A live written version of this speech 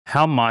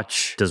How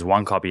much does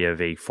one copy of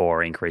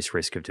E4 increase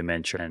risk of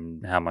dementia,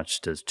 and how much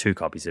does two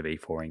copies of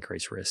E4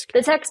 increase risk?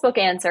 The textbook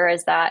answer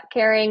is that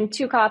carrying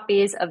two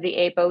copies of the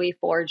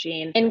APOE4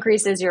 gene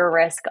increases your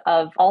risk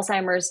of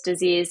Alzheimer's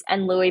disease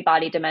and Lewy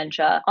body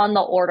dementia on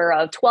the order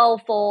of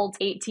 12-fold,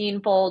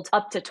 18-fold,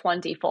 up to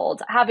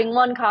 20-fold. Having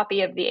one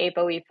copy of the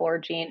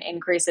APOE4 gene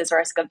increases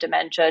risk of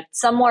dementia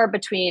somewhere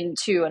between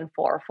 2 and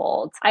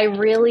 4-fold. I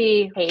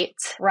really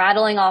hate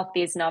rattling off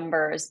these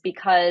numbers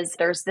because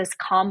there's this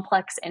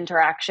complex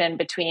interaction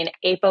between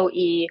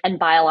APOE and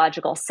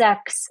biological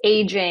sex,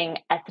 aging,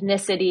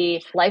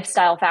 ethnicity,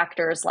 lifestyle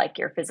factors like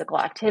your physical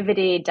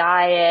activity,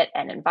 diet,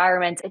 and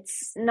environment.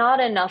 It's not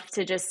enough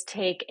to just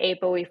take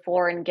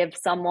APOE4 and give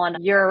someone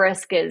your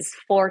risk is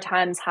 4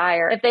 times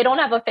higher. If they don't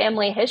have a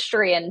family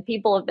history and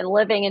people have been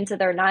living into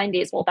their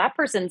 90s, well, that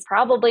person's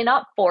probably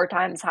not 4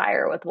 times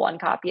higher with one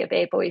copy of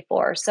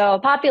APOE4. So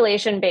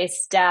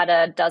population-based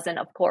data doesn't,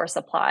 of course,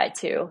 apply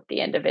to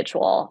the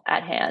individual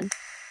at hand.